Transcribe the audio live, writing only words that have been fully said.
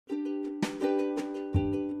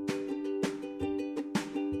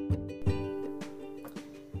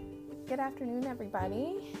afternoon,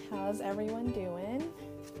 everybody. How's everyone doing?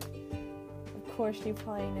 Of course, you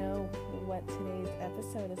probably know what today's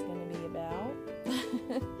episode is going to be about.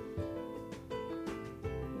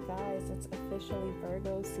 You guys, it's officially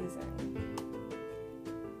Virgo season.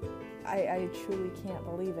 I truly can't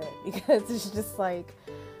believe it because it's just like,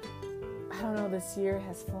 I don't know, this year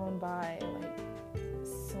has flown by like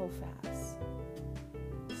so fast.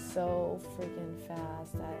 So freaking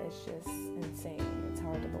fast that it's just insane. It's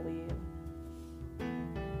hard to believe.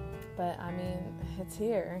 But I mean, it's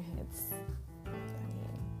here.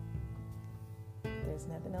 There's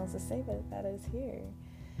nothing else to say but that is here.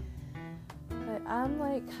 But I'm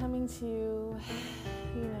like coming to you,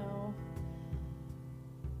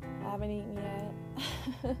 I haven't eaten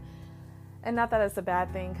yet. And not that it's a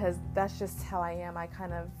bad thing, because that's just how I am. I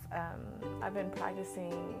kind of, I've been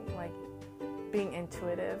practicing like being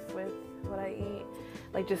intuitive with what I eat,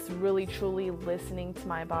 like just really truly listening to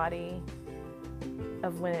my body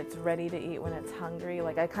of when it's ready to eat, when it's hungry.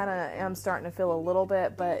 Like I kind of am starting to feel a little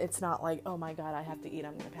bit, but it's not like, oh my God, I have to eat,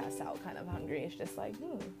 I'm going to pass out kind of hungry. It's just like,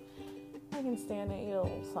 I can stand and eat a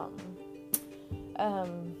little something.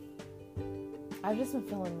 I've just been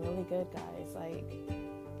feeling really good, guys. Like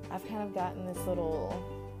I've kind of gotten this little,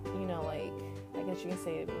 like, I guess you can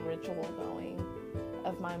say ritual going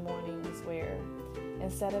of my mornings where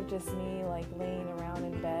instead of just me like laying around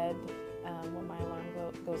in bed when my alarm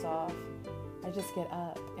goes off, I just get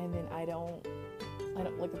up and then I don't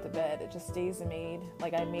look at the bed. It just stays made.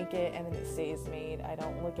 Like I make it and then it stays made. I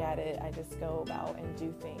don't look at it. I just go about and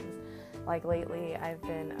do things. Like lately I've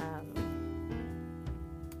been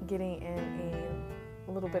getting in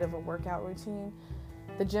a little bit of a workout routine.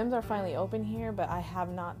 The gyms are finally open here, but I have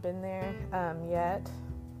not been there yet.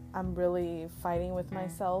 I'm really fighting with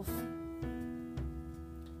myself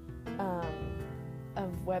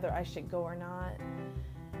of whether I should go or not.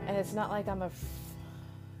 And it's not like I'm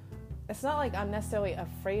necessarily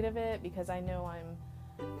afraid of it, because I know I'm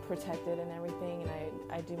protected and everything, and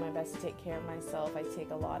I do my best to take care of myself. I take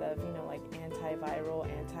a lot of, like antiviral,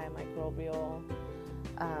 antimicrobial,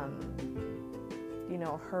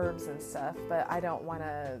 herbs and stuff, but I don't want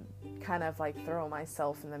to kind of like throw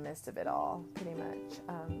myself in the midst of it all, pretty much.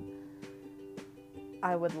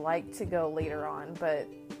 I would like to go later on, but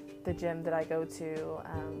the gym that I go to,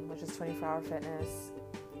 which is 24-hour fitness,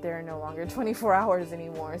 they're no longer 24 hours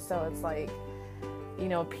anymore. So it's like,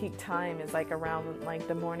 peak time is like around like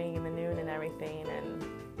the morning and the noon and everything. And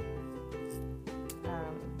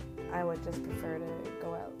I would just prefer to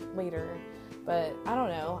go out later. But I don't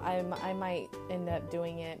know. I might end up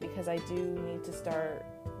doing it because I do need to start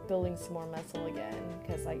building some more muscle again.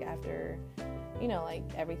 Because like after, like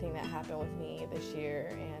everything that happened with me this year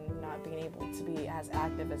and not being able to be as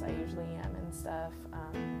active as I usually am and stuff,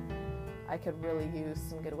 I could really use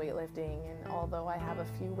some good weightlifting. And although I have a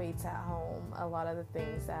few weights at home, a lot of the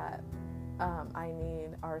things that I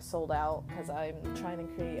need are sold out because I'm trying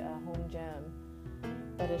to create a home gym.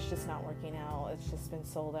 But it's just not working out. It's just been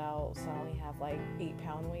sold out. So I only have like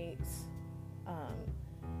 8-pound weights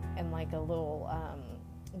and like a little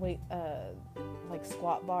weight, like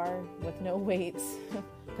squat bar with no weights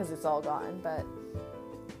because it's all gone. But,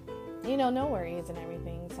 no worries and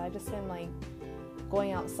everything. So I just been like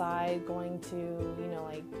going outside, going to,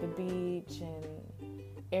 like the beach and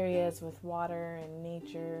areas with water and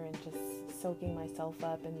nature and just soaking myself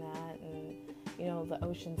up in that. And, the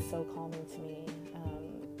ocean's so calming to me.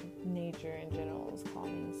 Nature in general is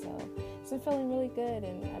calming, so it's been feeling really good,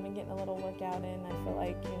 and I've been getting a little workout in. I feel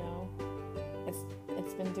like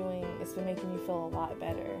it's been making me feel a lot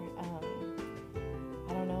better.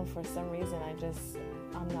 I don't know, for some reason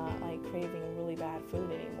I'm not like craving really bad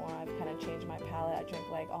food anymore. I've kind of changed my palate. I drink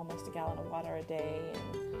like almost a gallon of water a day,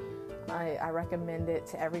 and I recommend it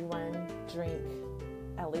to everyone. Drink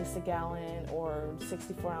at least a gallon or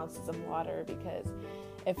 64 ounces of water, because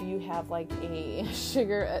if you have like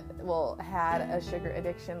had a sugar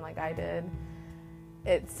addiction like I did,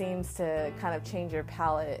 it seems to kind of change your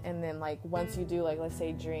palate. And then like once you do, like let's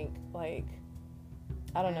say drink like,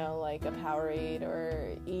 I don't know, like a Powerade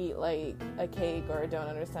or eat like a cake or a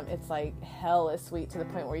donut or something, it's like hella sweet to the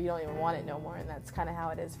point where you don't even want it no more. And that's kind of how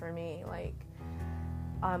it is for me. Like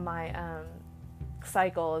on my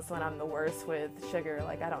cycle is when I'm the worst with sugar.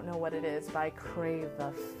 Like I don't know what it is, but I crave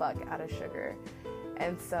the fuck out of sugar.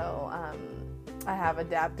 And so I have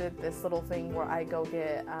adapted this little thing where I go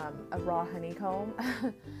get a raw honeycomb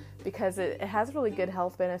because it has really good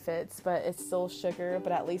health benefits, but it's still sugar,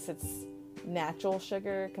 but at least it's natural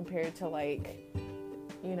sugar compared to like,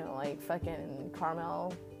 like fucking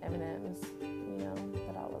caramel M&Ms,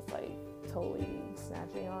 that I was like totally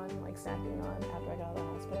snacking on after I got out of the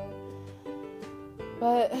hospital.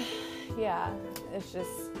 But yeah,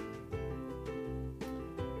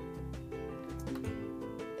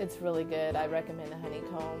 it's really good. I recommend a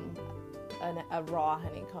honeycomb, a raw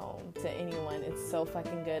honeycomb to anyone. It's so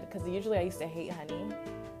fucking good, because usually I used to hate honey,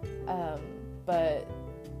 but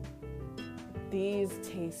these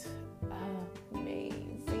taste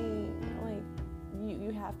amazing. Like,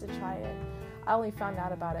 you have to try it. I only found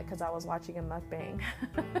out about it because I was watching a mukbang.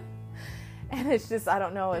 And it's just, I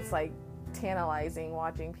don't know, it's like tantalizing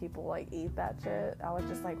watching people like eat that shit. I was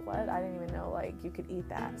just like, what? I didn't even know like you could eat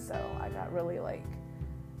that. So I got really like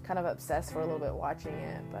kind of obsessed for a little bit watching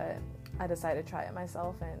it, but I decided to try it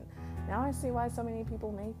myself, and now I see why so many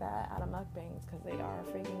people make that out of mukbangs, because they are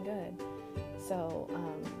freaking good. So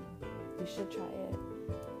you should try it.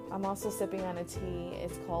 I'm also sipping on a tea.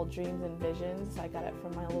 It's called Dreams and Visions. I got it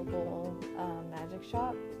from my local magic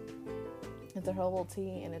shop. It's a herbal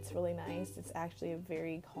tea, and it's really nice. It's actually a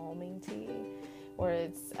very calming tea, where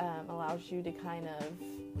it allows you to kind of,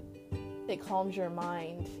 it calms your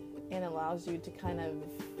mind and allows you to kind of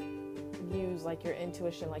use like your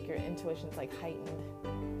intuition's like heightened.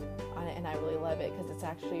 And I really love it because it's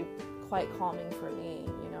actually quite calming for me.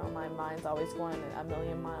 You know, my mind's always going a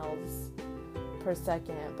million miles per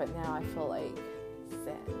second, but now I feel like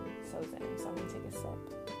zen. So I'm gonna take a sip.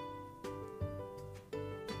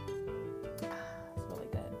 It's really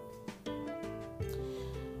good.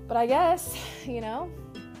 But I guess, enough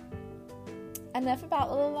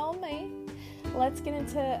about little old me. Let's get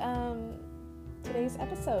into today's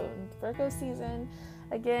episode, Virgo season.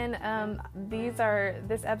 Again,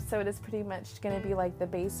 this episode is pretty much going to be like the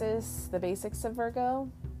basics of Virgo.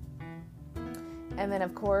 And then,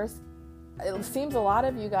 of course, it seems a lot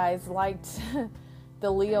of you guys liked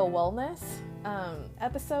the Leo wellness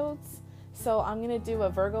episodes. So I'm going to do a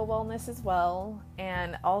Virgo wellness as well.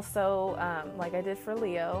 And also, like I did for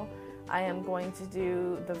Leo, I am going to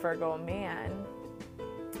do the Virgo man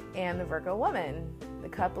and the Virgo woman, the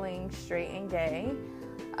coupling, straight and gay.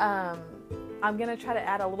 I'm going to try to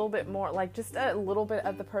add a little bit more, like just a little bit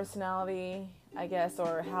of the personality, I guess,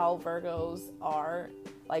 or how Virgos are,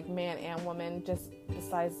 like man and woman, just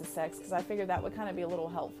besides the sex, because I figured that would kind of be a little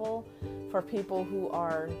helpful for people who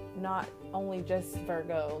are not only just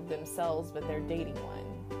Virgo themselves, but they're dating one,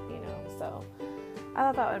 so I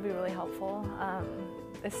thought that would be really helpful.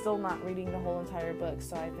 It's still not reading the whole entire book,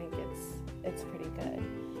 so I think it's pretty good.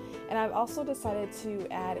 And I've also decided to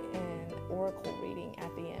add an oracle reading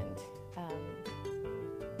at the end.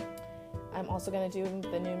 I'm also going to do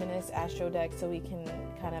the Numinous Astro deck so we can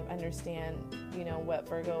kind of understand, what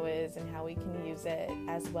Virgo is and how we can use it,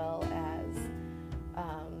 as well as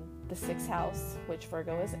the 6th house, which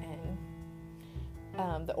Virgo is in.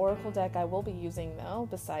 The oracle deck I will be using, though,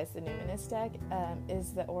 besides the Numinous deck,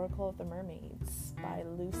 is the Oracle of the Mermaids by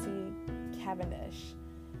Lucy Cavendish.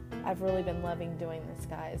 I've really been loving doing this,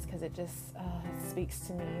 guys, because it just it speaks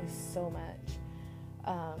to me so much.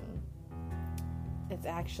 It's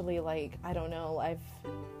actually like, I don't know,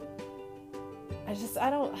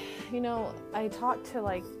 I talk to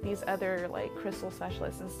like these other like crystal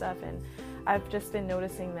specialists and stuff, and I've just been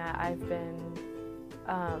noticing that I've been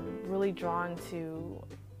really drawn to,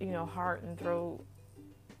 heart and throat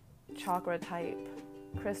chakra type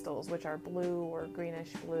crystals, which are blue or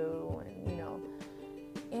greenish blue,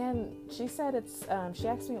 and she said she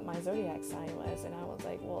asked me what my zodiac sign was, and I was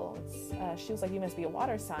like, well, she was like, you must be a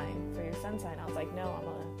water sign for your sun sign. I was like, no,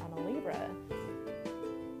 I'm a Libra.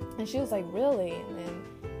 And she was like, really? And then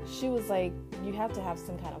she was like, you have to have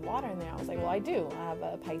some kind of water in there. I was like, well, I do. I have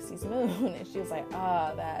a Pisces moon. And she was like,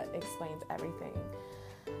 that explains everything.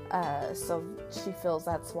 So she feels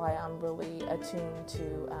that's why I'm really attuned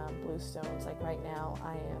to blue stones. Like right now,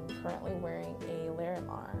 I am currently wearing a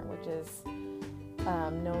Larimar, which is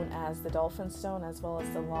known as the Dolphin Stone, as well as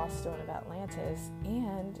the Lost Stone of Atlantis.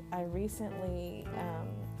 And I recently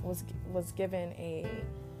was given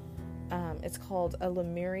it's called a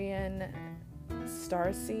Lemurian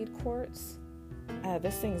Starseed Quartz.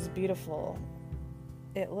 This thing is beautiful.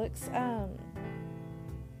 It looks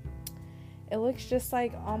just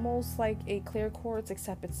like almost like a clear quartz,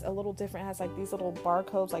 except it's a little different. It has like these little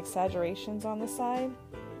barcodes, like saturations on the side.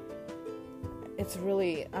 It's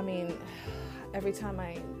really, every time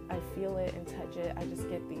I feel it and touch it, I just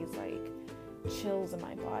get these like chills in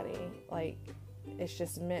my body. Like it's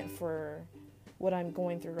just meant for what I'm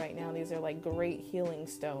going through right now. These are like great healing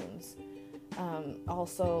stones.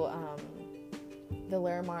 Also, the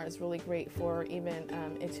Larimar is really great for even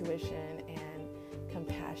intuition and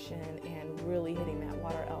compassion and really hitting that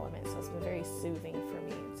water element. So it's been very soothing for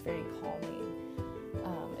me. It's very calming.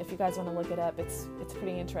 If you guys want to look it up, it's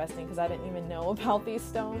pretty interesting because I didn't even know about these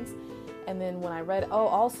stones. And then when I read,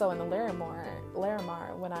 also in the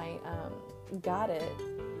Larimar, when I got it,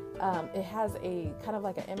 it has a kind of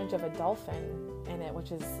like an image of a dolphin in it,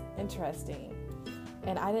 which is interesting.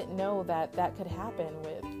 And I didn't know that could happen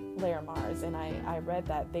with Larimars, and I read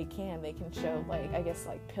that they can show, like, I guess,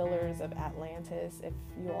 like pillars of Atlantis, if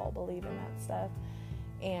you all believe in that stuff,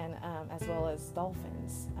 and as well as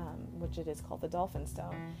dolphins, which it is called the Dolphin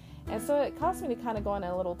Stone. And so it caused me to kind of go on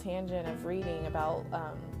a little tangent of reading about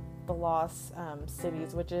the lost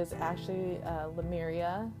cities, which is actually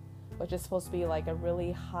Lemuria, which is supposed to be like a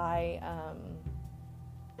really high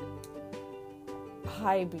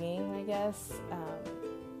being, I guess,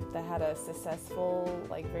 that had a successful,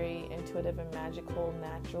 like very intuitive and magical,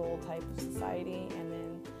 natural type of society. And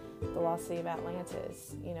then the lost city of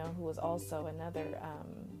Atlantis, who was also another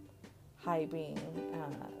high being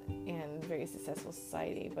and very successful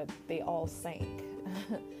society, but they all sank.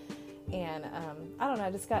 And I don't know,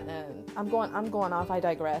 I just got I'm going off, I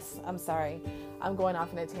digress. I'm sorry. I'm going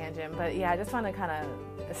off in a tangent, but yeah, I just want to kind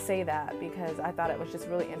of say that because I thought it was just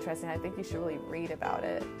really interesting. I think you should really read about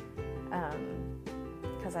it.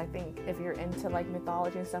 Because I think if you're into like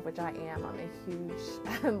mythology and stuff, which I am, I'm a huge,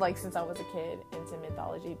 like since I was a kid, into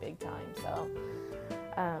mythology big time. So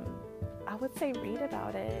I would say read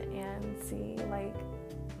about it and see like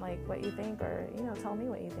what you think, or tell me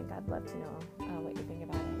what you think. I'd love to know what you think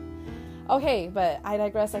about it. Okay, but I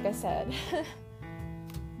digress. Like I said,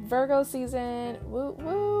 Virgo season, woo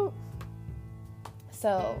woo.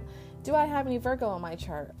 So, do I have any Virgo on my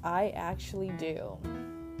chart? I actually do.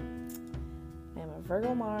 I am a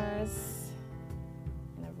Virgo Mars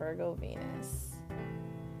and a Virgo Venus,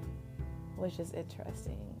 which is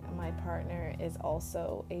interesting. My partner is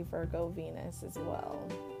also a Virgo Venus as well.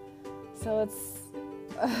 So it's,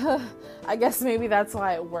 I guess maybe that's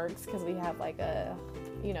why it works, because we have like a,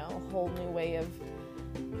 whole new way of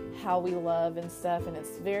how we love and stuff. And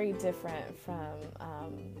it's very different from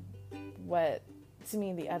what, to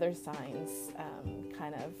me, the other signs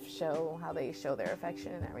kind of show, how they show their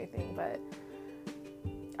affection and everything. But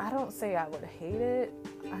I don't say I would hate it.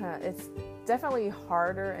 It's definitely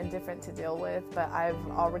harder and different to deal with, but I've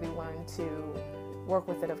already learned to work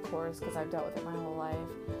with it, of course, because I've dealt with it my whole life.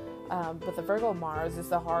 But the Virgo Mars is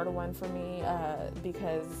the harder one for me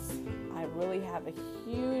because I really have a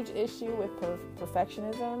huge issue with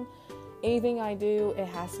perfectionism. Anything I do, it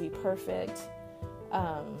has to be perfect.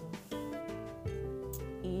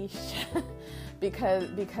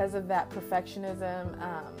 Because of that perfectionism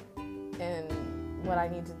and what I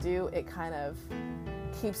need to do, it kind of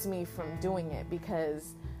keeps me from doing it,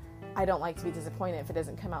 because I don't like to be disappointed. If it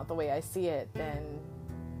doesn't come out the way I see it, then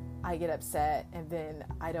I get upset, and then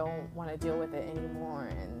I don't want to deal with it anymore,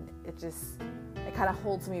 and it kind of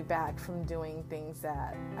holds me back from doing things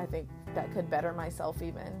that I think that could better myself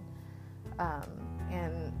even.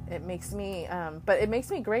 And it makes me, but it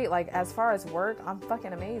makes me great. Like, as far as work, I'm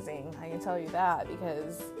fucking amazing. I can tell you that,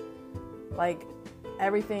 because like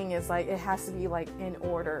everything is like, it has to be like in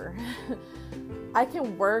order. I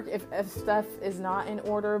can work if stuff is not in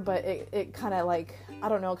order, but it kind of like, I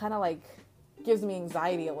don't know, kind of like gives me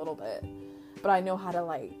anxiety a little bit, but I know how to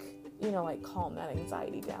like calm that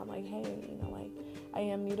anxiety down. Like, hey, like I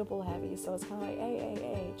am mutable heavy. So it's kind of like,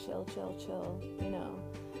 hey, chill.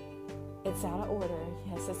 It's out of order.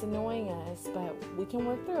 Yes, it's annoying us, but we can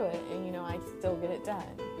work through it, and I still get it done.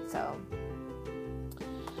 So,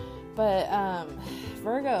 but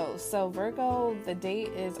Virgo. So Virgo, the date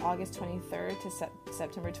is August 23rd to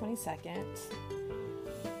September 22nd.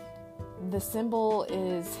 The symbol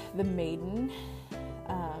is the maiden.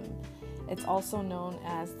 It's also known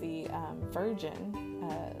as the Virgin.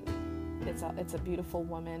 It's a beautiful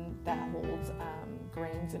woman that holds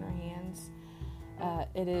grains in her hands.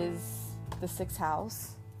 It is the sixth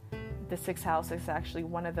house. The sixth house is actually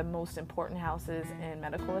one of the most important houses in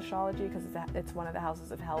medical astrology, because it's one of the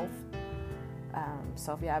houses of health.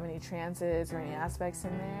 So if you have any transits or any aspects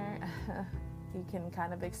in there, you can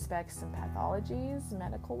kind of expect some pathologies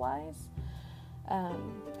medical-wise.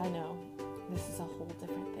 I know this is a whole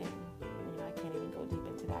different thing. I can't even go deep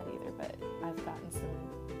into that either, but I've gotten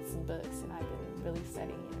some books, and I've been really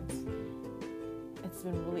studying it. It's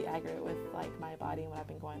been really accurate with like my body and what I've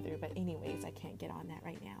been going through. But anyways, I can't get on that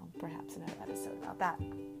right now. Perhaps another episode about that.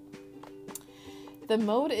 The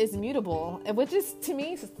mode is mutable, which is, to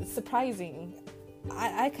me, surprising.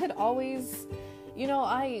 I could always,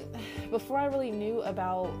 before I really knew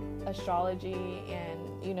about astrology and,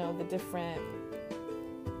 the different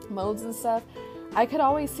modes and stuff, I could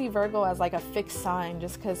always see Virgo as like a fixed sign,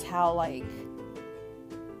 just because how like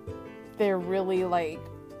they're really like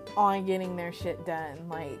on getting their shit done.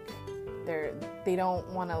 Like they don't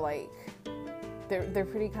want to like, they're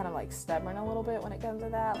pretty kind of like stubborn a little bit when it comes to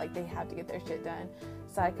that. Like they have to get their shit done.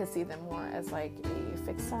 So I could see them more as like a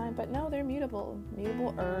fixed sign, but no, they're mutable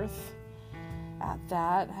earth at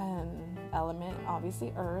that element.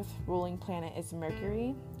 Obviously earth, ruling planet is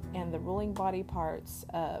Mercury, and the ruling body parts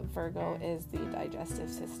of Virgo is the digestive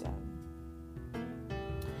system.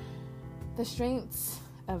 The strengths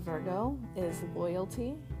of Virgo is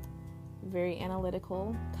loyalty, very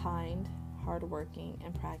analytical, kind, hardworking,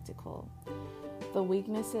 and practical. The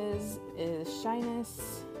weaknesses is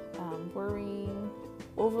shyness, worrying,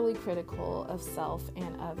 overly critical of self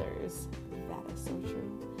and others. That is so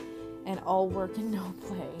true. And all work and no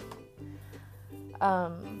play.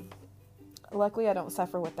 Luckily, I don't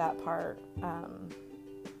suffer with that part,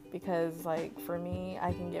 because like for me,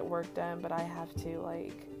 I can get work done, but I have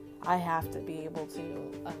to be able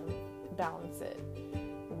to balance it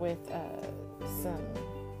with some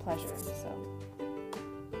pleasure.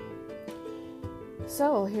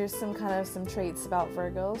 So here's some traits about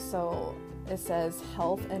Virgo. So it says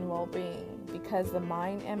health and well-being. Because the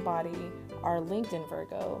mind and body are linked in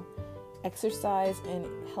Virgo, exercise and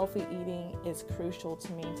healthy eating is crucial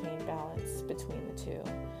to maintain balance between the two.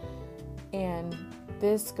 And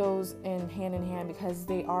this goes in hand because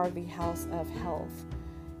they are the house of health.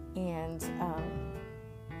 And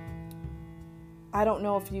I don't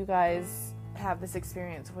know if you guys have this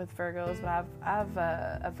experience with Virgos, but I have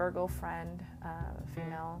a Virgo friend,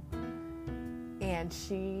 female, and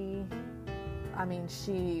she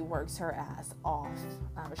works her ass off.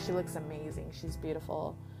 She looks amazing. She's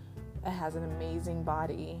beautiful. Has an amazing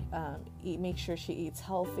body. Make sure she eats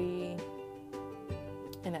healthy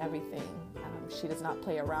and everything. She does not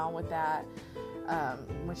play around with that.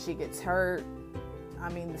 When she gets hurt,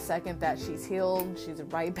 the second that she's healed, she's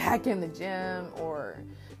right back in the gym or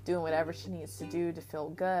doing whatever she needs to do to feel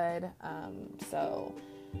good. So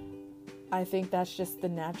I think that's just the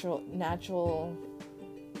naturality,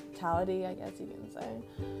 I guess you can say,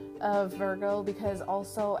 of Virgo. Because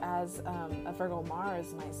also as a Virgo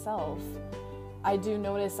Mars myself, I do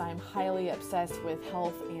notice I'm highly obsessed with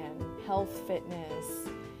health and health fitness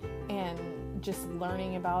and just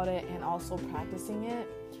learning about it and also practicing it.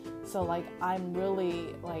 So like I'm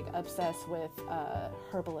really like obsessed with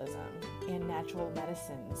herbalism and natural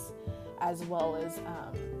medicines, as well as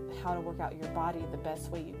how to work out your body the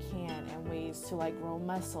best way you can, and ways to like grow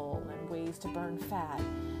muscle and ways to burn fat,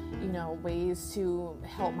 ways to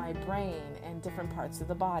help my brain and different parts of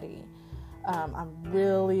the body. I'm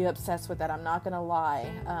really obsessed with that. I'm not gonna lie.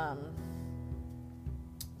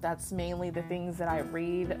 That's mainly the things that I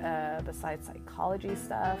read, besides psychology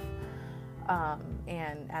stuff.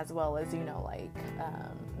 And as well as,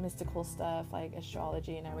 mystical stuff like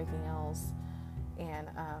astrology and everything else. And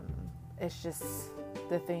it's just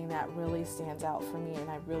the thing that really stands out for me, and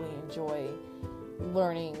I really enjoy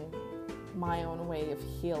learning my own way of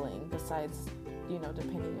healing, besides,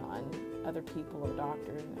 depending on other people or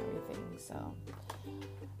doctors and everything. So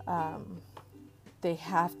they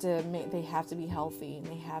have to be healthy, and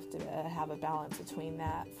they have to have a balance between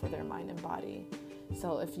that for their mind and body.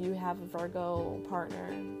 So if you have a Virgo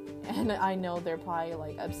partner, and I know they're probably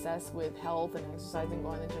like obsessed with health and exercising,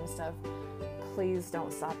 going to the gym stuff, please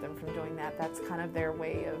don't stop them from doing that. That's kind of their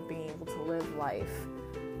way of being able to live life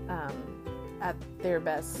at their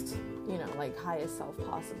best, highest self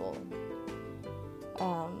possible.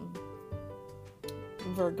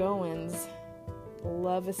 Virgoans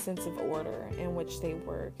love a sense of order in which they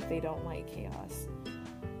work. They don't like chaos.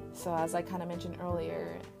 So as I kind of mentioned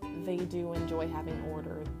earlier, they do enjoy having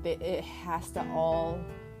order. It has to all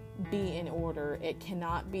be in order. It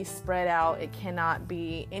cannot be spread out. It cannot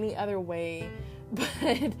be any other way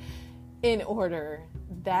but in order.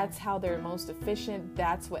 That's how they're most efficient.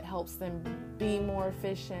 That's what helps them be more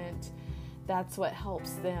efficient. That's what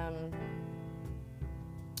helps them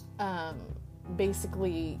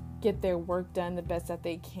basically get their work done the best that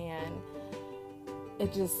they can.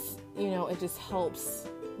 It just, it just helps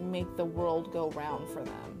make the world go round for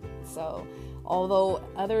them. So although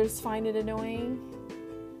others find it annoying,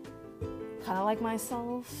 kind of like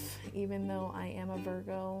myself, even though I am a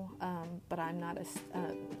Virgo, but I'm not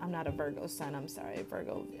a Virgo Sun. I'm sorry,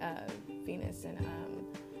 Virgo Venus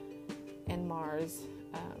and Mars.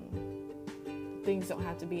 Things don't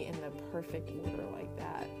have to be in the perfect order like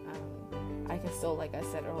that. I can still, like I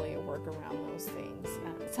said earlier, work around those things.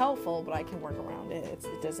 It's helpful, but I can work around it.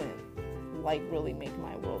 It doesn't really make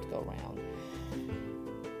my world go round.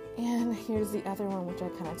 And here's the other one, which I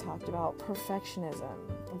kind of talked about: perfectionism.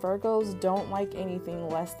 Virgos don't like anything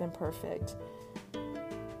less than perfect.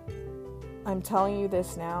 I'm telling you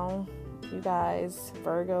this now, you guys,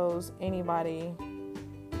 Virgos, anybody.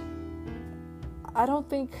 How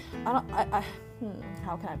can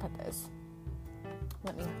I put this?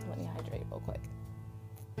 Let me hydrate real quick.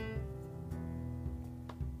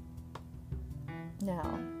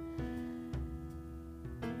 Now,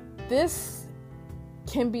 this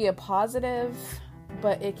can be a positive,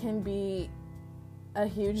 but it can be a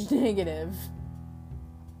huge negative.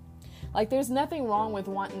 Like, there's nothing wrong with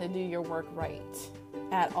wanting to do your work right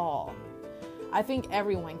at all. I think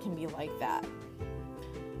everyone can be like that.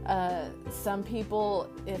 Some people,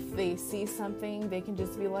 if they see something, they can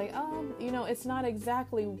just be like, oh, it's not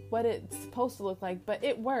exactly what it's supposed to look like, but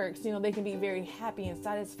it works. They can be very happy and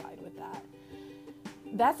satisfied with that.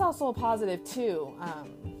 That's also a positive too,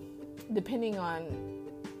 depending on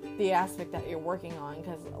the aspect that you're working on.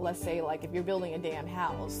 Because let's say, like, if you're building a damn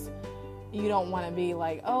house, you don't want to be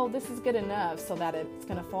like, oh, this is good enough so that it's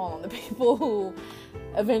going to fall on the people who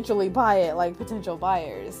eventually buy it, like potential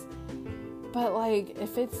buyers. But like,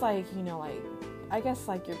 if it's like, like, I guess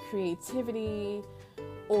like your creativity,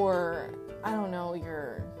 or I don't know,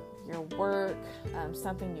 your work,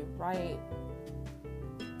 something you write.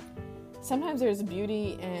 Sometimes there's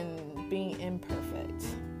beauty in being imperfect.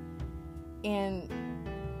 And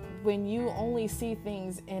when you only see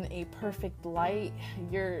things in a perfect light,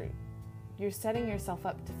 you're setting yourself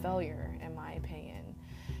up to failure, in my opinion.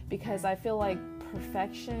 Because I feel like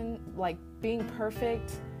perfection, like being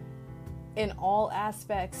perfect in all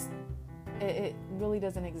aspects, it really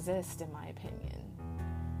doesn't exist, in my opinion.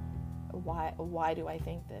 Why do I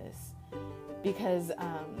think this? Because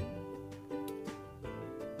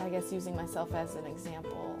I guess using myself as an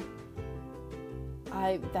example,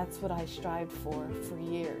 that's what I strived for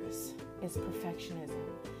years, is perfectionism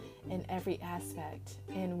in every aspect.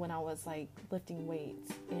 And when I was like lifting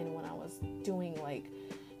weights, and when I was doing like,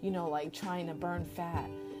 like trying to burn fat,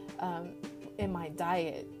 in my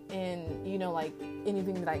diet, and like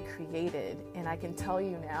anything that I created. And I can tell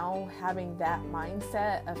you now, having that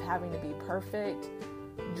mindset of having to be perfect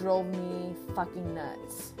drove me fucking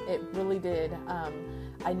nuts. It really did.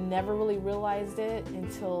 I never really realized it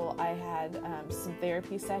until I had some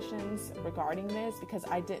therapy sessions regarding this, because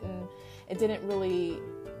it didn't really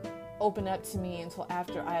open up to me until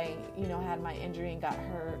after I, had my injury and got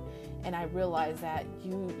hurt. And I realized that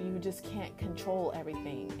you just can't control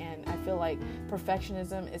everything. And I feel like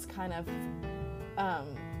perfectionism is kind of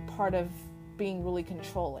part of being really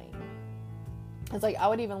controlling. It's like, I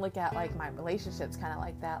would even look at like my relationships kind of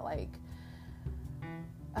like that. Like,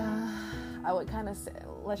 I would kind of say,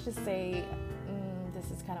 let's just say, this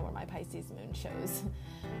is kind of where my Pisces moon shows.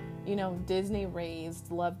 Disney raised,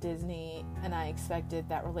 loved Disney, and I expected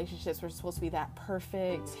that relationships were supposed to be that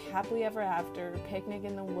perfect, happily ever after, picnic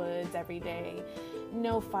in the woods every day,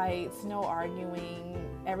 no fights, no arguing,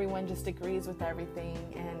 everyone just agrees with everything.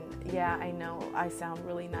 And yeah, I know I sound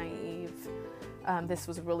really naive. This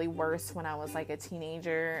was really worse when I was like a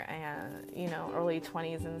teenager and, early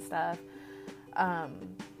 20s and stuff.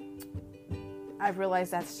 I've realized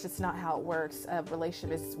that's just not how it works. A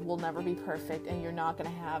relationship will never be perfect, and you're not going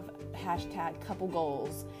to have #couple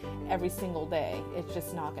goals every single day. It's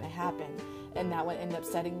just not going to happen. And that would end up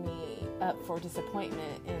setting me up for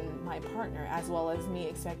disappointment in my partner, as well as me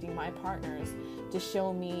expecting my partners to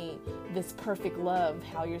show me this perfect love,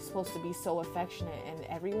 how you're supposed to be so affectionate, and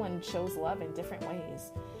everyone shows love in different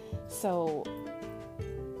ways. So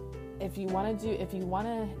if you want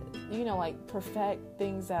to, like perfect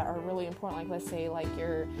things that are really important, like let's say like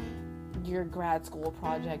your grad school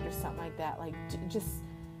project or something like that, like just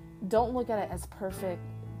don't look at it as perfect.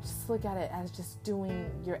 Just look at it as just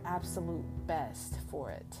doing your absolute best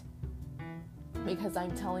for it. Because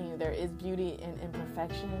I'm telling you, there is beauty in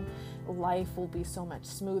imperfection. Life will be so much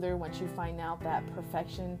smoother once you find out that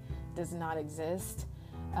perfection does not exist.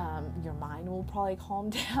 Your mind will probably calm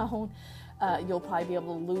down. You'll probably be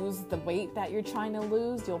able to lose the weight that you're trying to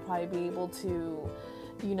lose. You'll probably be able to,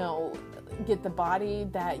 get the body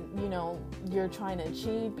that, you're trying to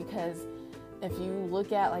achieve. Because if you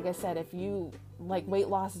look at, like I said, like weight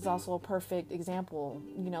loss is also a perfect example.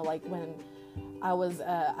 Like when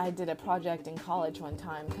I did a project in college one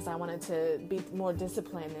time because I wanted to be more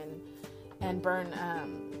disciplined and burn a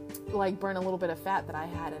little bit of fat that I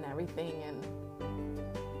had and everything. And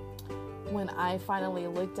when I finally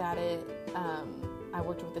looked at it, I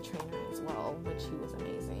worked with a trainer as well, which he was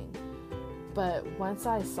amazing. But once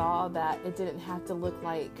I saw that it didn't have to look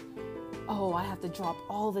like, oh, I have to drop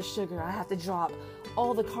all the sugar, I have to drop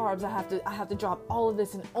all the carbs, I have to drop all of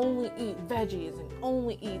this and only eat veggies and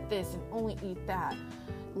only eat this and only eat that.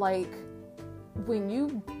 Like, when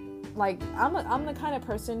you like, I'm the kind of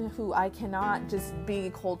person who I cannot just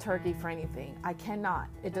be cold turkey for anything. I cannot.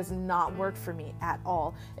 It does not work for me at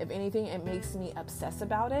all. If anything, it makes me obsess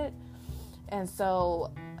about it. And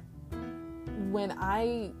so when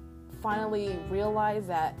I finally realized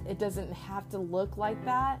that it doesn't have to look like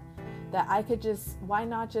that I could just, why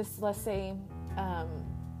not just, let's say,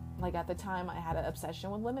 like at the time I had an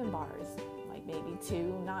obsession with lemon bars, like maybe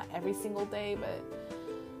 2, not every single day, but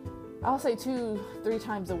I'll say 2-3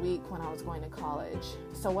 times a week when I was going to college.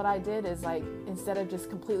 So what I did is, like, instead of just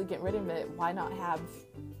completely getting rid of it, why not have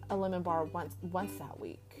a lemon bar once that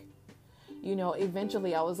week? You know,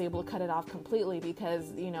 eventually I was able to cut it off completely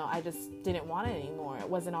because, you know, I just didn't want it anymore. It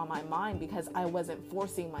wasn't on my mind because I wasn't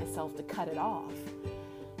forcing myself to cut it off,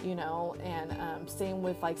 you know. And same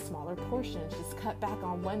with, like, smaller portions. Just cut back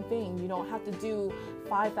on one thing. You don't have to do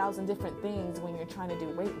 5,000 different things when you're trying to do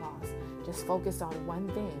weight loss. Just focus on one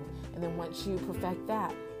thing. And then once you perfect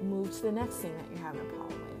that, move to the next thing that you're having a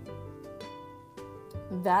problem with.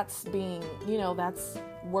 That's being, you know, that's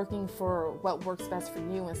working for what works best for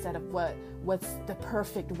you instead of what's the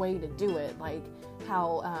perfect way to do it, like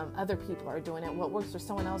how other people are doing it. What works for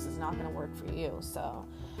someone else is not going to work for you. So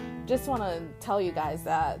just want to tell you guys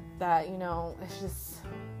that you know, it's just,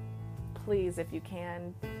 please, if you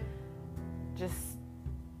can, just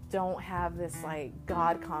don't have this, like,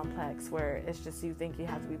 God complex where it's just you think you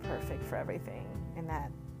have to be perfect for everything, and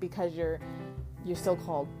that because you're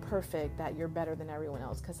so-called perfect that you're better than everyone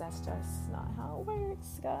else, because that's just not how it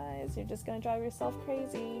works, guys. You're just going to drive yourself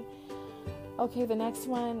crazy. Okay, the next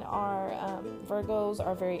one are Virgos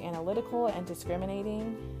are very analytical and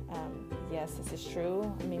discriminating. Yes, this is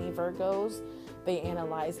true. Many Virgos, they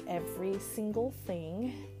analyze every single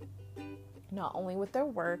thing, not only with their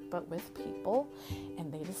work, but with people,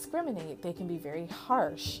 and they discriminate. They can be very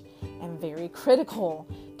harsh and very critical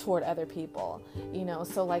toward other people, you know.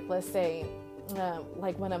 So, like, let's say,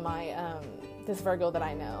 like one of my, this Virgo that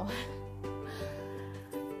I know,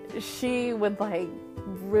 she would, like,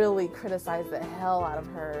 really criticize the hell out of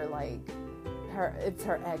her, like, it's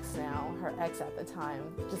her ex now, her ex at the time.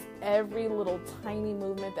 Just every little tiny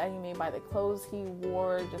movement that he made, by the clothes he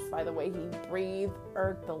wore, just by the way he breathed,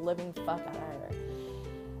 irked the living fuck out of her.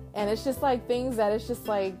 And it's just like things that it's just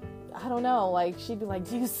like, I don't know, like she'd be like,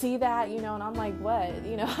 do you see that? You know, and I'm like, what?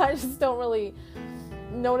 You know, I just don't really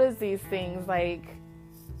notice these things. Like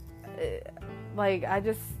I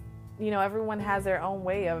just, you know, everyone has their own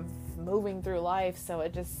way of moving through life. So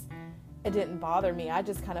it didn't bother me. I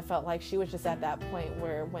just kind of felt like she was just at that point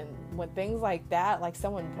where when things like that, like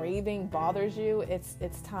someone breathing bothers you,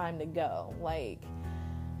 it's time to go. Like,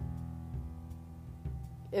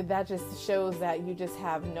 that just shows that you just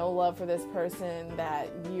have no love for this person, that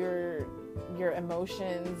your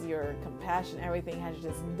emotions, your compassion, everything has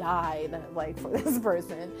just died, like, for this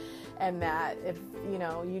person, and that if, you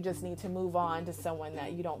know, you just need to move on to someone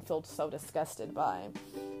that you don't feel so disgusted by.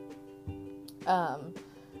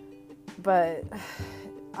 But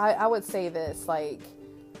I would say this, like,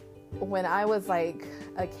 when I was, like,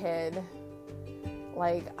 a kid,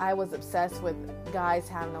 like, I was obsessed with guys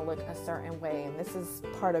having to look a certain way, and this is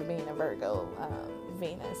part of being a Virgo,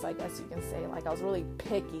 Venus, I guess you can say. Like, I was really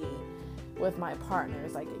picky with my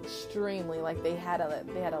partners, like, extremely. Like, they had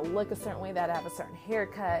to look a certain way, they had to have a certain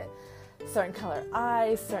haircut, certain color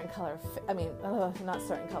eyes, certain color, not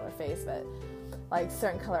certain color face, but, like,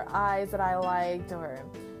 certain color eyes that I liked, or,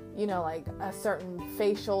 you know, like a certain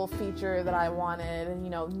facial feature that I wanted, and, you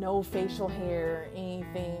know, no facial hair,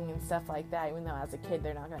 anything, and stuff like that. Even though as a kid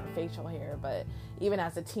they're not going to have facial hair, but even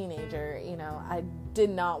as a teenager, you know, I did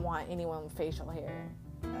not want anyone with facial hair.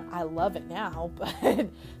 I love it now, but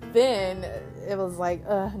then it was like,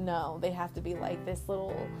 no, they have to be like this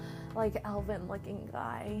little, like, elven looking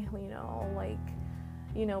guy, you know, like,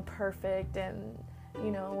 you know, perfect, and,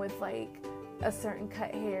 you know, with, like, a certain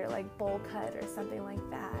cut hair, like bowl cut or something like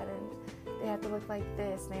that, and they have to look like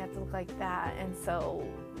this and they have to look like that. And so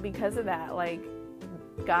because of that, like,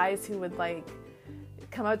 guys who would, like,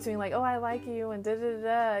 come up to me like, oh, I like you, and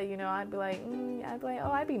da-da-da-da, you know, I'd be like,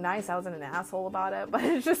 oh, I'd be nice, I wasn't an asshole about it, but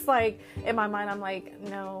it's just like, in my mind, I'm like,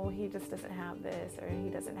 no, he just doesn't have this, or he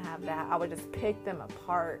doesn't have that. I would just pick them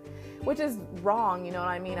apart, which is wrong, you know what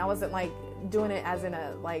I mean? I wasn't, like, doing it as in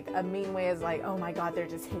a, like, a mean way, as like, oh my god, they're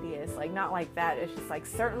just hideous, like, not like that. It's just like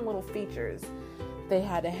certain little features they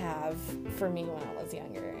had to have for me when I was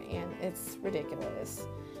younger, and it's ridiculous,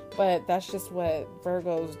 but that's just what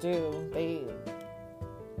Virgos do.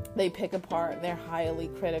 They pick apart, they're highly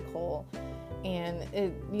critical, and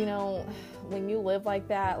it, you know, when you live like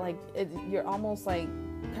that, like, you're almost, like,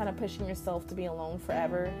 kind of pushing yourself to be alone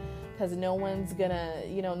forever, because no one's gonna,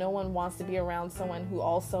 no one wants to be around someone who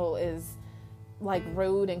also is like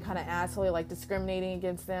rude and kind of asshole, like discriminating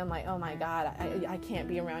against them, like, oh my god, I can't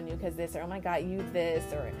be around you because this, or oh my god, you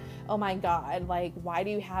this, or oh my god, like, why do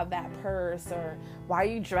you have that purse, or why are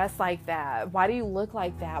you dressed like that, why do you look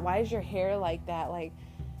like that, why is your hair like that? Like,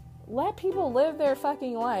 let people live their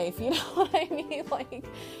fucking life, you know what I mean? Like,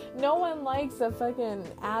 no one likes a fucking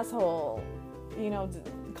asshole,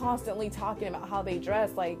 constantly talking about how they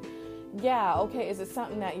dress. Like, yeah, okay, is it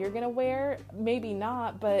something that you're gonna wear? Maybe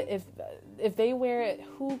not, but if they wear it,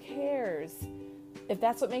 who cares? If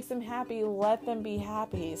that's what makes them happy, let them be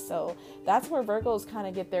happy. So that's where Virgos kind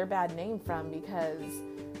of get their bad name from, because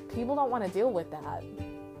people don't want to deal with that.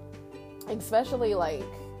 Especially, like,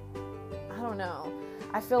 I don't know.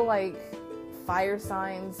 I feel like fire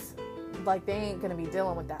signs, like, they ain't gonna be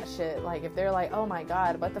dealing with that shit. Like, if they're like, oh my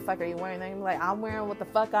god, what the fuck are you wearing? They're gonna be like, I'm wearing what the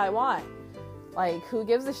fuck I want. Like, who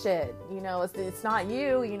gives a shit? It's not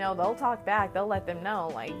you, they'll talk back. They'll let them know,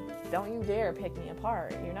 like, don't you dare pick me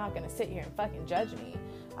apart. You're not going to sit here and fucking judge me.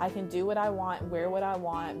 I can do what I want, wear what I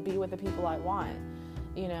want, be with the people I want,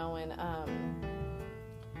 and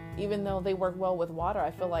even though they work well with water,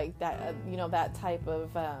 I feel like that, that type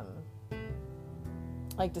of,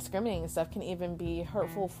 like, discriminating stuff can even be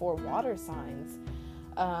hurtful for water signs,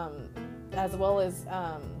 as well as,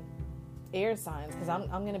 air signs, because I'm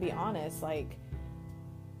going to be honest, like,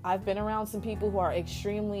 I've been around some people who are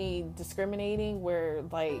extremely discriminating, where,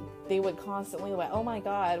 like, they would constantly, like, oh my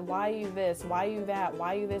god, why you this, why you that,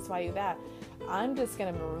 why you this, why you that. I'm just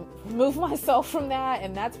going to remove myself from that,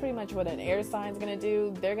 and that's pretty much what an air sign's going to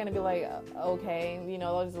do. They're going to be like, okay,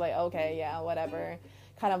 they'll just be like, okay, yeah, whatever,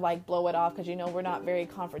 kind of like blow it off, because we're not very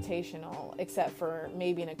confrontational, except for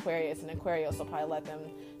maybe an Aquarius. An Aquarius will probably let them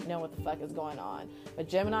know what the fuck is going on. But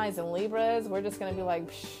Geminis and Libras, we're just going to be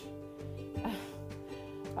like,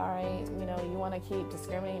 all right, you want to keep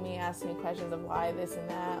discriminating me, asking me questions of why this and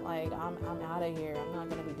that, like, I'm out of here. I'm not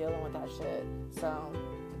going to be dealing with that shit. So,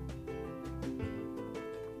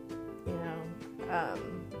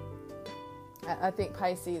 I think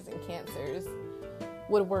Pisces and Cancers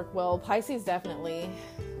would work well. Pisces definitely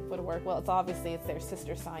would work well. It's their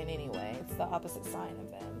sister sign anyway. It's the opposite sign of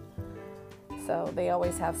them. So they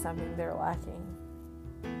always have something they're lacking.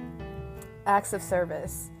 Acts of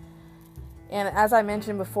service. And as I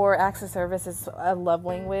mentioned before, acts of service is a love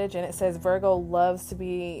language, and it says Virgo loves to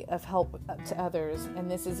be of help to others,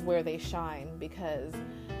 and this is where they shine, because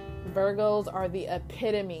Virgos are the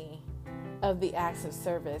epitome of the acts of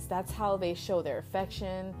service. That's how they show their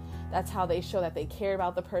affection. That's how they show that they care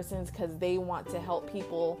about the persons, because they want to help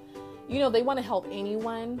people. They want to help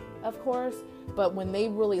anyone, of course, but when they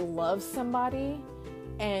really love somebody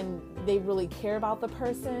and they really care about the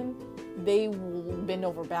person, they will bend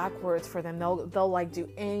over backwards for them. They'll like do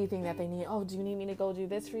anything that they need. Oh, do you need me to go do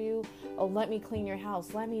this for you? Oh, let me clean your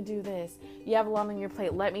house. Let me do this. You have a lot on your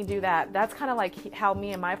plate. Let me do that. That's kind of like how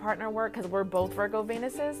me and my partner work, because we're both Virgo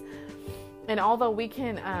Venuses. And although we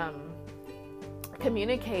can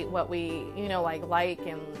communicate what we, like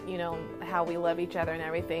and, how we love each other and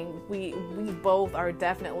everything, we both are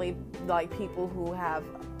definitely like people who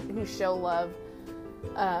show love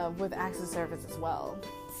with acts of service as well.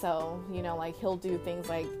 So, like, he'll do things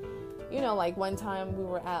like, like one time we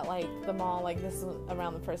were at like the mall, like this was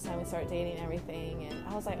around the first time we started dating and everything, and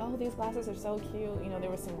I was like, oh, these glasses are so cute. There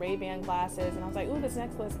were some Ray-Ban glasses, and I was like, ooh, this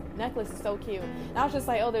necklace is so cute. And I was just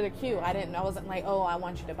like, oh, they're cute. I wasn't like, oh, I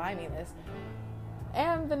want you to buy me this.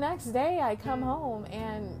 And the next day I come home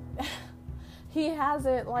and he has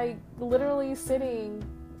it like literally sitting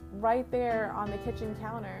right there on the kitchen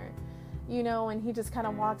counter, and he just kind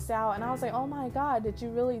of walks out, and I was like, oh my god, did you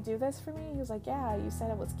really do this for me? He was like, yeah, you said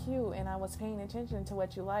it was cute and I was paying attention to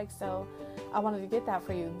what you like, so I wanted to get that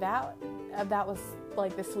for you. That was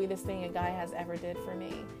like the sweetest thing a guy has ever did for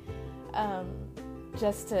me.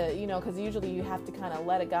 Just to, because usually you have to kind of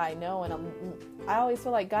let a guy know, and I always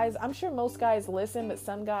feel like guys, I'm sure most guys listen, but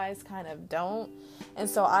some guys kind of don't, and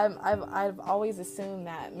so I've always assumed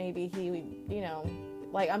that maybe he,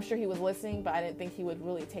 like, I'm sure he was listening, but I didn't think he would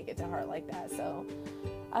really take it to heart like that. So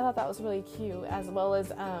I thought that was really cute, as well as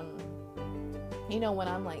when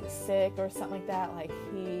I'm like sick or something like that, like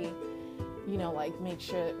he, like make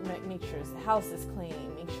sure the house is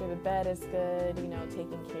clean, make sure the bed is good,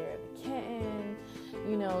 taking care of the kitten,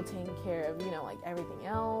 taking care of, like everything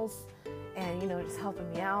else, and, just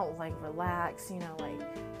helping me out, like, relax,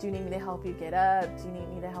 like, do you need me to help you get up? Do you need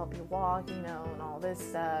me to help you walk, and all this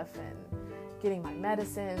stuff, and getting my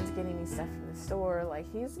medicines, getting me stuff from the store. Like,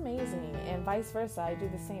 he's amazing, and vice versa. I do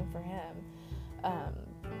the same for him.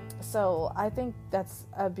 So I think that's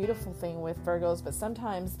a beautiful thing with Virgos, but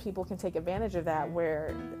sometimes people can take advantage of that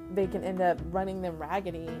where they can end up running them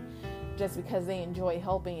raggedy just because they enjoy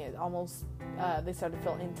helping it. Almost they start to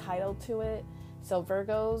feel entitled to it. So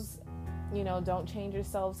Virgos, don't change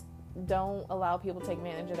yourselves. Don't allow people to take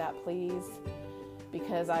advantage of that, please.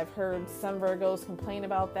 Because I've heard some Virgos complain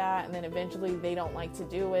about that, and then eventually they don't like to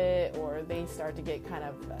do it, or they start to get kind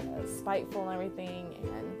of spiteful and everything.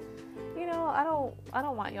 And I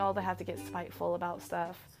don't want y'all to have to get spiteful about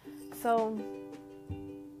stuff. So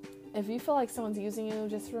if you feel like someone's using you,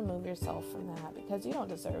 just remove yourself from that, because you don't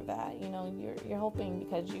deserve that. You're helping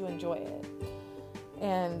because you enjoy it.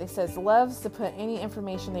 And it says, loves to put any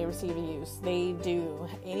information they receive to use. They do.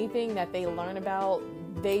 Anything that they learn about,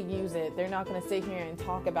 they use it. They're not going to sit here and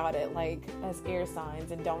talk about it like as air signs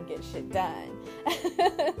and don't get shit done.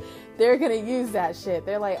 They're going to use that shit.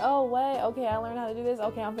 They're like, oh, what? Okay, I learned how to do this.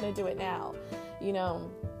 Okay, I'm going to do it now.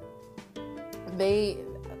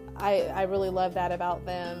 I really love that about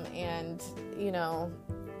them. And,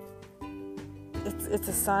 it's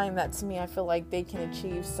a sign that to me, I feel like they can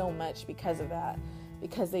achieve so much because of that.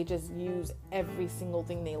 Because they just use every single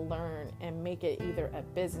thing they learn and make it either a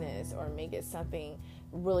business or make it something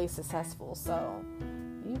really successful. So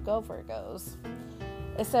you go, Virgos.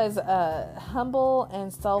 It says humble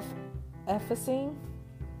and self-effacing.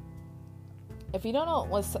 If you don't know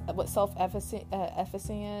what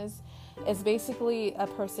self-effacing is, it's basically a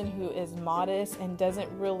person who is modest and doesn't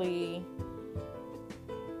really,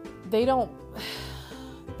 they don't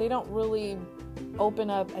really open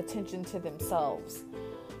up attention to themselves.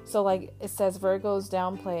 So like it says, Virgos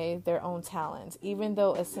downplay their own talents, even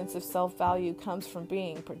though a sense of self-value comes from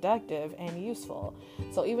being productive and useful.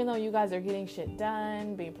 So even though you guys are getting shit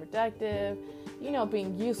done, being productive,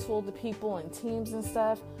 being useful to people and teams and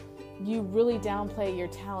stuff, you really downplay your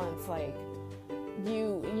talents. Like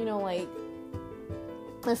like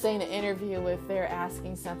let's say in an interview, if they're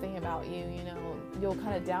asking something about you, you'll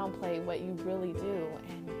kind of downplay what you really do,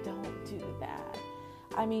 and don't do that.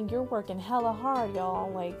 I mean, you're working hella hard,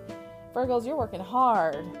 y'all. Like, Virgos, you're working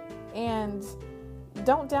hard, and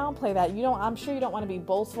don't downplay that. I'm sure you don't want to be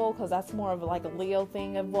boastful, because that's more of like a Leo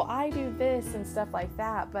thing of, well, I do this and stuff like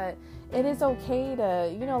that. But it is okay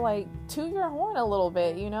to, toot your horn a little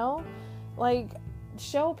bit, like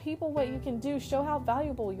show people what you can do. Show how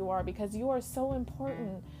valuable you are, because you are so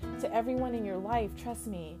important to everyone in your life. Trust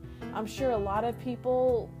me. I'm sure a lot of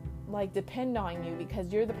people depend on you,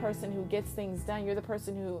 because you're the person who gets things done. You're the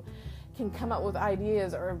person who can come up with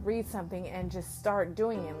ideas or read something and just start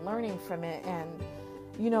doing and learning from it, and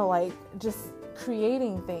just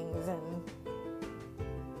creating things, and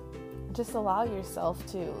just allow yourself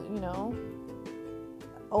to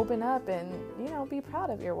open up and be proud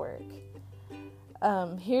of your work.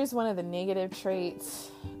 Here's one of the negative traits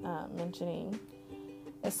mentioning.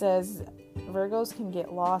 It says Virgos can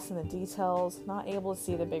get lost in the details, not able to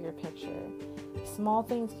see the bigger picture. Small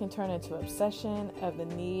things can turn into obsession of the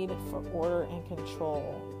need for order and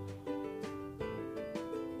control.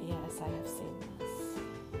 Yes, I have seen this.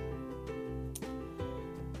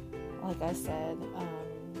 Like I said,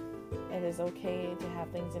 it is okay to have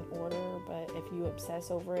things in order, but if you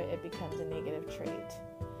obsess over it, it becomes a negative trait.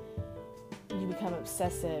 You become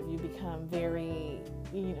obsessive. You become very,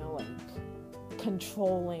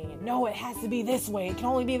 controlling. No, it has to be this way. It can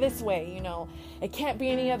only be this way. It can't be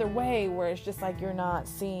any other way, where it's just like you're not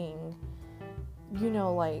seeing,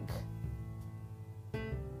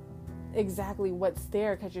 exactly what's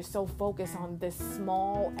there, because you're so focused on this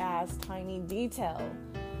small ass tiny detail.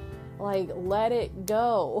 Let it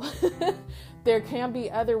go. There can be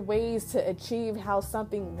other ways to achieve how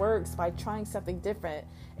something works by trying something different.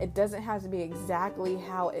 It doesn't have to be exactly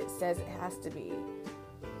how it says it has to be.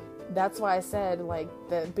 That's why I said,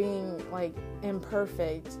 that being,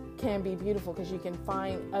 imperfect can be beautiful, because you can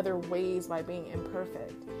find other ways by being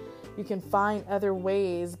imperfect. You can find other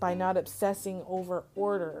ways by not obsessing over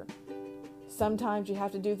order. Sometimes you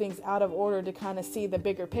have to do things out of order to kind of see the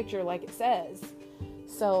bigger picture, like it says.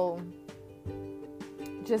 So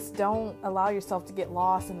just don't allow yourself to get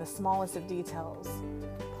lost in the smallest of details,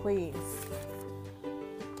 please.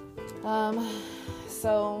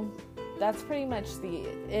 So that's pretty much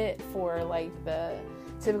it for the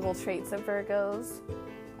typical traits of Virgos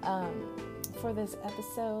for this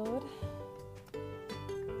episode.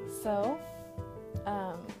 So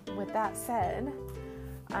with that said,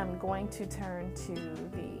 I'm going to turn to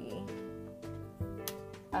the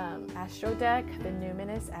Astro deck, the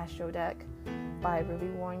Numinous Astro deck by Ruby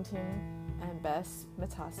Warrington and Bess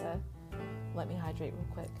Matassa. Let me hydrate real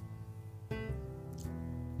quick.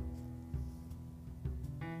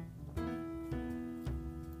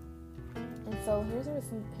 So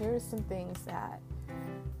here's some things that,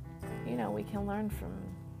 we can learn from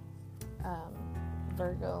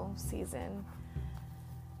Virgo season.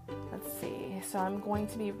 Let's see. So I'm going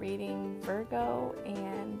to be reading Virgo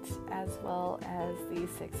and as well as the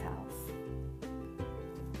 6th house.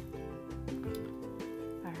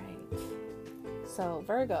 All right. So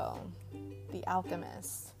Virgo, the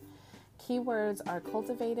alchemist. Keywords are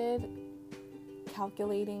cultivated,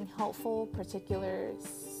 calculating, helpful, particular,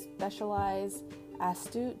 specialized,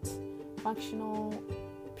 astute, functional,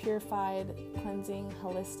 purified, cleansing,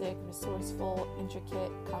 holistic, resourceful,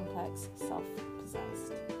 intricate, complex,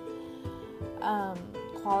 self-possessed.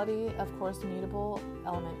 Quality, of course, mutable,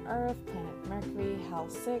 element earth, planet Mercury,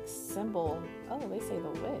 house 6, symbol, they say the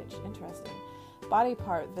witch, interesting. Body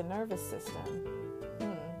part, the nervous system.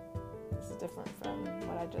 This is different from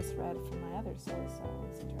what I just read from my other soul, so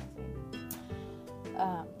it's interesting.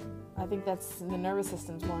 I think the nervous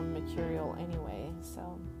system's more mercurial anyway,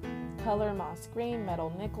 so. Color, moss green,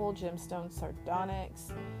 metal nickel, gemstone sardonyx.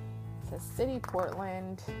 It says city,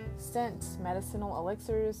 Portland. Scent, medicinal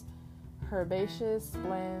elixirs, herbaceous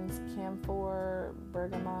blends, camphor,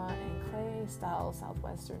 bergamot, and clay. Style,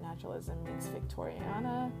 southwestern naturalism meets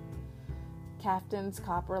Victoriana. Caftans,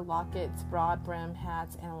 copper, lockets, broad brim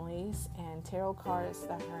hats, and lace. And tarot cards,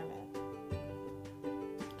 the Hermit.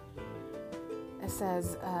 It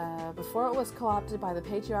says, before it was co-opted by the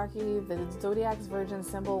patriarchy, the zodiac's virgin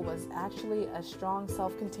symbol was actually a strong,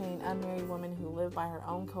 self-contained, unmarried woman who lived by her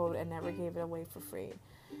own code and never gave it away for free.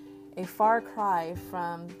 A far cry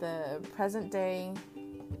from the present-day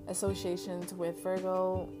associations with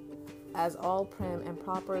Virgo as all prim and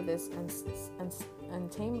proper. This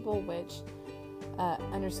untamable witch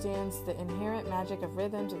understands the inherent magic of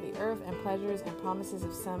rhythms of the earth and pleasures and promises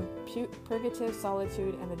of some purgative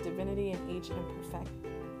solitude and the divinity in each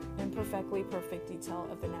imperfectly perfect detail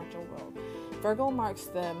of the natural world. Virgo marks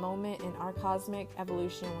the moment in our cosmic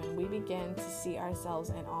evolution when we begin to see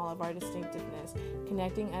ourselves in all of our distinctiveness,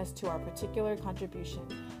 connecting us to our particular contribution.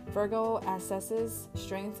 Virgo assesses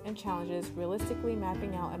strengths and challenges, realistically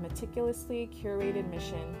mapping out a meticulously curated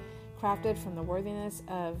mission crafted from the worthiness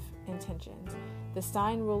of intentions. The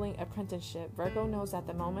sign ruling apprenticeship, Virgo knows that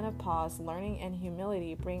the moment of pause, learning, and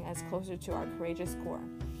humility bring us closer to our courageous core.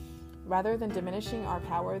 Rather than diminishing our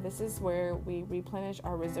power, this is where we replenish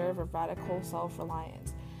our reserve of radical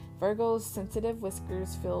self-reliance. Virgo's sensitive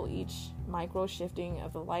whiskers feel each micro-shifting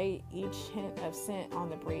of the light, each hint of scent on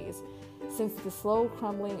the breeze. Since the slow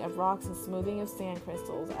crumbling of rocks and smoothing of sand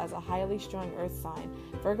crystals as a highly strung earth sign,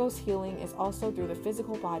 Virgo's healing is also through the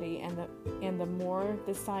physical body, and the more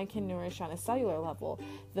this sign can nourish on a cellular level,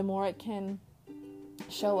 the more it can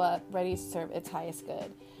show up ready to serve its highest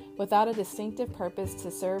good. Without a distinctive purpose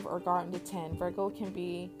to serve or garden to tend, Virgo can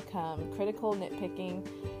become critical, nitpicking,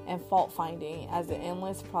 and fault-finding as the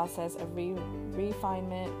endless process of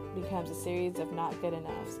refinement becomes a series of not good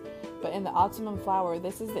enoughs. But in the optimum flower,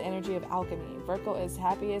 this is the energy of alchemy. Virgo is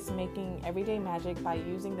happiest making everyday magic by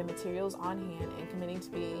using the materials on hand and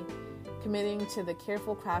committing to the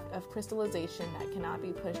careful craft of crystallization that cannot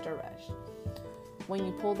be pushed or rushed. When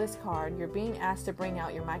you pull this card, you're being asked to bring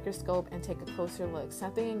out your microscope and take a closer look.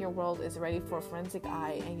 Something in your world is ready for a forensic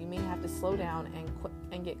eye, and you may have to slow down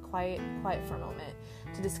and get quiet for a moment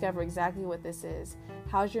to discover exactly what this is.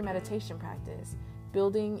 How's your meditation practice?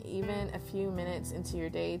 Building even a few minutes into your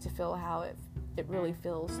day to feel how it really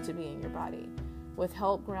feels to be in your body. With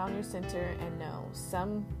help, ground your center and know.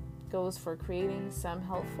 Some goes for creating some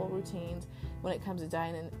helpful routines when it comes to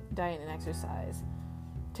diet and exercise.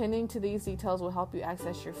 Tending to these details will help you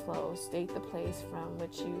access your flow. State the place from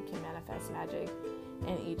which you can manifest magic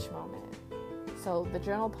in each moment. So the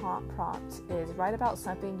journal prompt is write about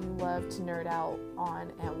something you love to nerd out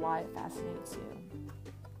on and why it fascinates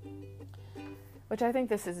you. Which I think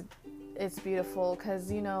it's beautiful because,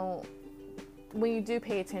 when you do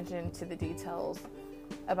pay attention to the details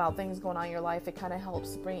about things going on in your life, it kind of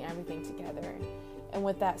helps bring everything together. And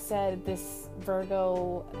with that said, this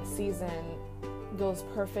Virgo season goes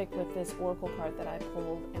perfect with this oracle card that I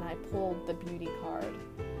pulled, and I pulled the beauty card.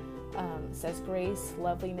 It says grace,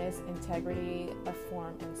 loveliness, integrity of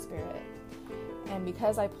form and spirit. And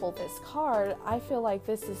because I pulled this card, I feel like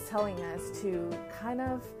this is telling us to kind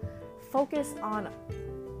of focus on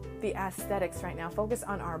the aesthetics right now, focus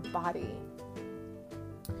on our body.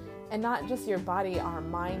 And not just your body, our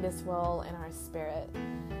mind as well, and our spirit.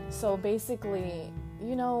 So basically,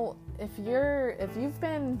 if you've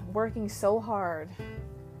been working so hard,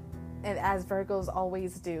 and as Virgos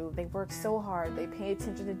always do, they work so hard, they pay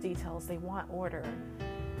attention to details, they want order.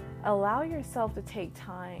 Allow yourself to take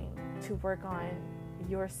time to work on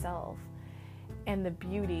yourself and the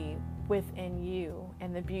beauty within you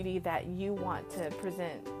and the beauty that you want to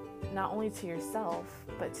present not only to yourself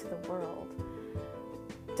but to the world.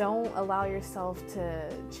 Don't allow yourself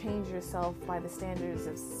to change yourself by the standards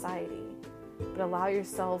of society, but allow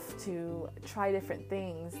yourself to try different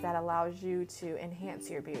things that allows you to enhance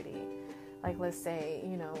your beauty. Like, let's say,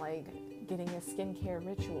 like getting a skincare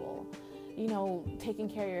ritual, taking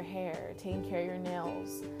care of your hair, taking care of your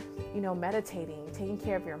nails, meditating, taking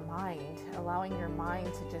care of your mind, allowing your mind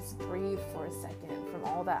to just breathe for a second from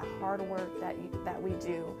all that hard work that we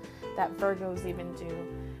do, that Virgos even do.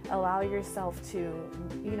 Allow yourself to,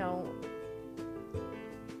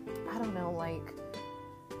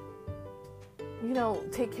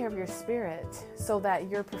 take care of your spirit so that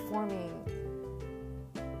you're performing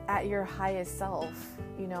at your highest self,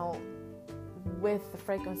 with the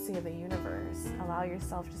frequency of the universe. Allow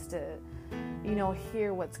yourself just to,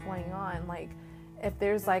 hear what's going on. Like, if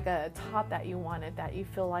there's like a top that you wanted that you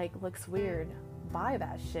feel like looks weird, buy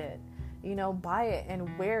that shit. Buy it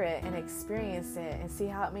and wear it and experience it and see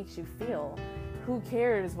how it makes you feel. Who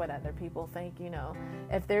cares what other people think?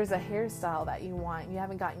 If there's a hairstyle that you want, you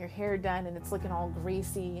haven't gotten your hair done and it's looking all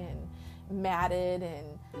greasy and matted and,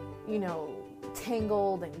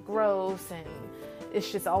 tangled and gross, and it's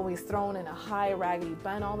just always thrown in a high raggedy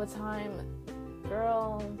bun all the time.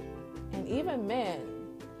 Girl, and even men,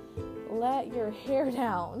 let your hair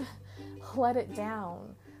down. Let it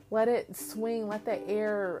down. Let it swing. Let the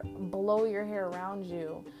air blow your hair around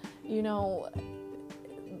you.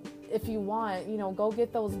 If you want, go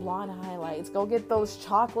get those blonde highlights. Go get those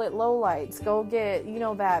chocolate lowlights. Go get,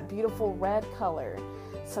 that beautiful red color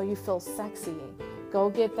so you feel sexy. Go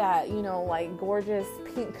get that, like gorgeous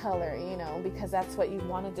pink color, because that's what you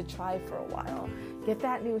wanted to try for a while. Get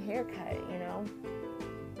that new haircut,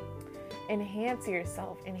 Enhance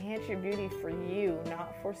yourself. Enhance your beauty for you,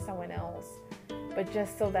 not for someone else. But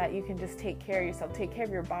just so that you can just take care of yourself. Take care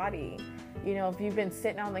of your body. If you've been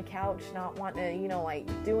sitting on the couch not wanting to,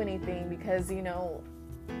 do anything because,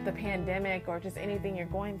 the pandemic or just anything you're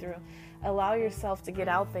going through, allow yourself to get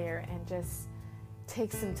out there and just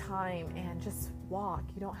take some time and just walk.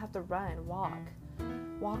 You don't have to run.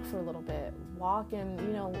 Walk for a little bit. Walk in,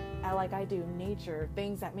 like I do, nature,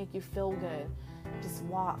 things that make you feel good. Just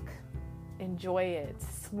walk. Enjoy it.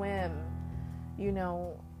 Swim.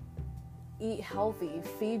 Eat healthy.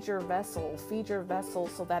 Feed your vessel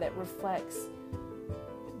so that it reflects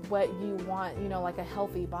what you want, like a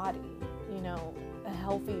healthy body, a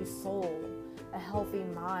healthy soul, a healthy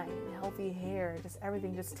mind, healthy hair, just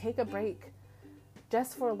everything. Just take a break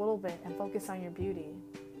just for a little bit and focus on your beauty.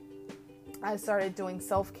 I started doing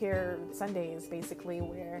self-care Sundays, basically,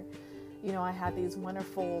 where, I had these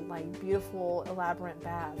wonderful, beautiful, elaborate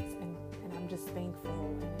baths, and I'm just thankful,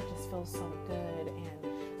 and it just feels so good,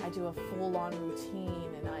 and I do a full-on routine,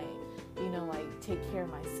 and I, take care of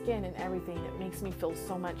my skin and everything. It makes me feel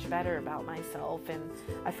so much better about myself, and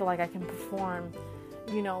I feel like I can perform,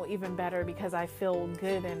 even better because I feel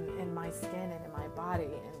good in my skin and in my body,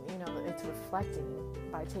 and, it's reflecting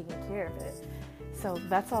by taking care of it. So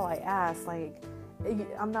that's all I ask.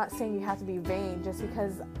 I'm not saying you have to be vain just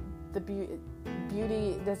because the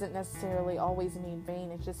beauty doesn't necessarily always mean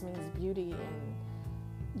vain. It just means beauty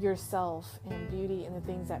in yourself and beauty in the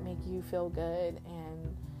things that make you feel good,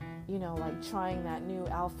 and trying that new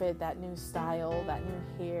outfit, that new style, that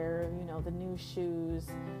new hair, the new shoes,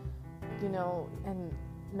 and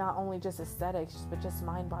not only just aesthetics, but just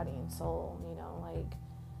mind, body, and soul.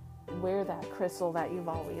 Wear that crystal that you've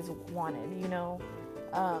always wanted,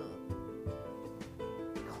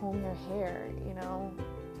 comb your hair,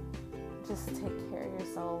 just take care of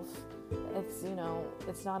yourself.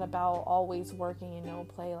 It's not about always working and no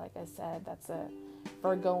play. Like I said, that's a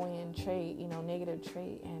Virgoian trait, negative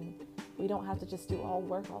trait, and we don't have to just do all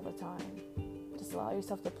work all the time. Just allow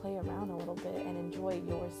yourself to play around a little bit and enjoy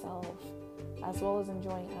yourself as well as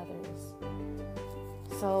enjoying others.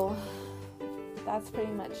 So that's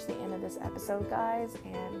pretty much the end of this episode, guys,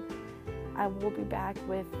 and I will be back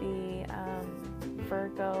with the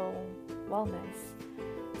Virgo wellness.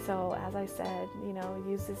 So as I said,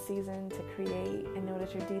 use this season to create and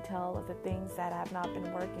notice your detail of the things that have not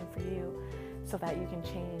been working for you, so that you can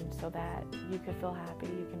change, so that you can feel happy,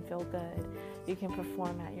 you can feel good, you can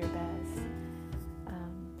perform at your best.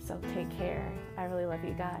 So take care. I really love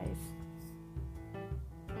you guys.